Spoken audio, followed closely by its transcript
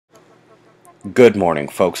Good morning,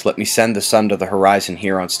 folks. Let me send the sun to the horizon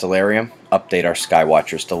here on Stellarium, update our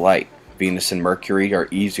Skywatcher's delight. Venus and Mercury are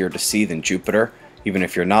easier to see than Jupiter, even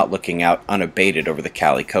if you're not looking out unabated over the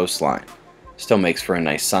Cali coastline. Still makes for a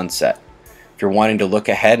nice sunset. If you're wanting to look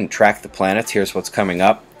ahead and track the planets, here's what's coming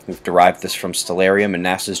up. We've derived this from Stellarium and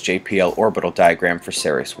NASA's JPL orbital diagram for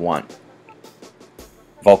Ceres 1.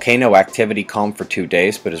 Volcano activity calmed for 2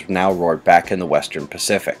 days, but has now roared back in the western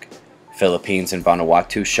Pacific. Philippines and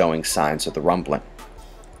Vanuatu showing signs of the rumbling.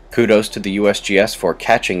 Kudos to the USGS for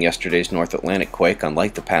catching yesterday's North Atlantic quake.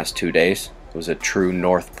 Unlike the past 2 days, it was a true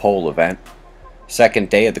North Pole event.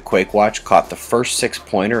 Second day of the quake watch caught the first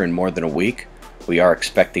 6-pointer in more than a week. We are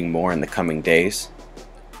expecting more in the coming days.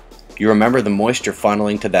 You remember the moisture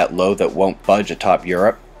funneling to that low that won't budge atop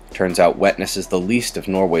Europe? Turns out wetness is the least of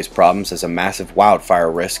Norway's problems, as a massive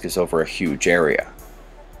wildfire risk is over a huge area.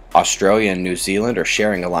 Australia and New Zealand are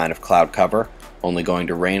sharing a line of cloud cover, only going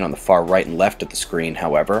to rain on the far right and left of the screen,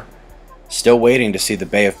 however. Still waiting to see the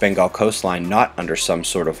Bay of Bengal coastline not under some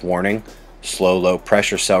sort of warning. Slow low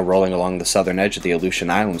pressure cell rolling along the southern edge of the Aleutian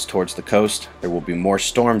Islands towards the coast. There will be more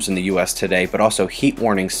storms in the US today, but also heat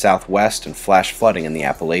warnings southwest and flash flooding in the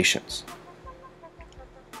Appalachians.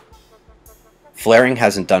 Flaring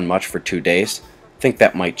hasn't done much for 2 days. Think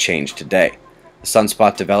that might change today. The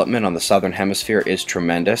sunspot development on the southern hemisphere is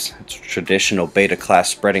tremendous. It's a traditional beta-class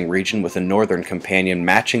spreading region with a northern companion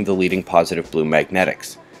matching the leading positive blue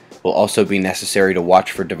magnetics. It will also be necessary to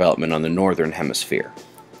watch for development on the northern hemisphere.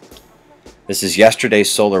 This is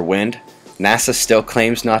yesterday's solar wind. NASA still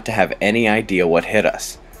claims not to have any idea what hit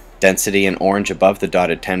us. Density in orange above the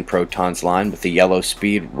dotted 10 protons line, with the yellow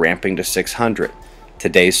speed ramping to 600.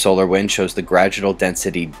 Today's solar wind shows the gradual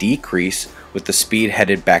density decrease, with the speed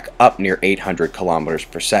headed back up near 800 kilometers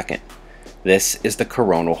per second. This is the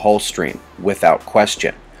coronal hole stream, without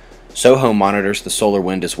question. SOHO monitors the solar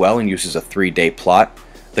wind as well and uses a 3-day plot.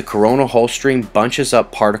 The coronal hole stream bunches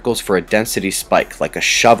up particles for a density spike, like a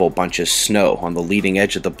shovel bunches snow on the leading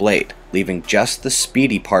edge of the blade, leaving just the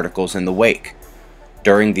speedy particles in the wake.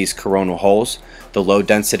 During these coronal holes, the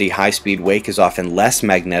low-density high-speed wake is often less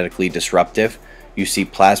magnetically disruptive. You see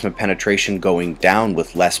plasma penetration going down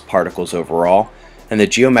with less particles overall, and the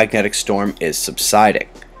geomagnetic storm is subsiding.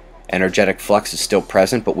 Energetic flux is still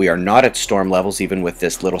present, but we are not at storm levels even with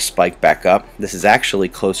this little spike back up. This is actually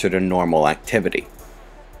closer to normal activity.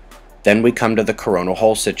 Then we come to the coronal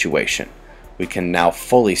hole situation. We can now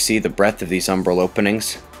fully see the breadth of these umbral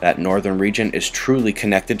openings. That northern region is truly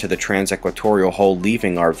connected to the transequatorial hole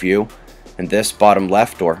leaving our view, and this bottom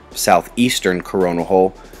left or southeastern coronal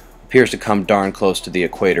hole appears to come darn close to the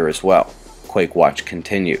equator as well. Quake watch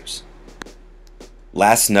continues.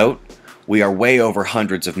 Last note, we are way over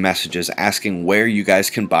hundreds of messages asking where you guys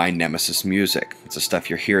can buy Nemesis music. It's the stuff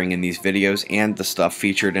you're hearing in these videos and the stuff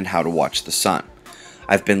featured in How to Watch the Sun.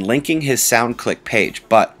 I've been linking his SoundClick page,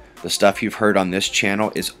 but the stuff you've heard on this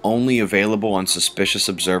channel is only available on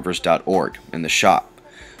suspiciousobservers.org in the shop.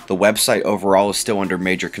 The website overall is still under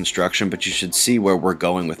major construction, but you should see where we're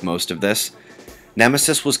going with most of this.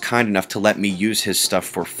 Nemesis was kind enough to let me use his stuff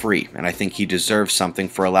for free, and I think he deserves something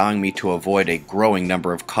for allowing me to avoid a growing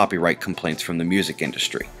number of copyright complaints from the music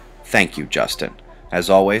industry. Thank you, Justin. As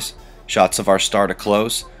always, shots of our star to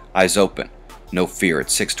close, eyes open. No fear,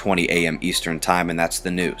 it's 6:20 a.m. Eastern Time, and that's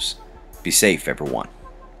the news. Be safe, everyone.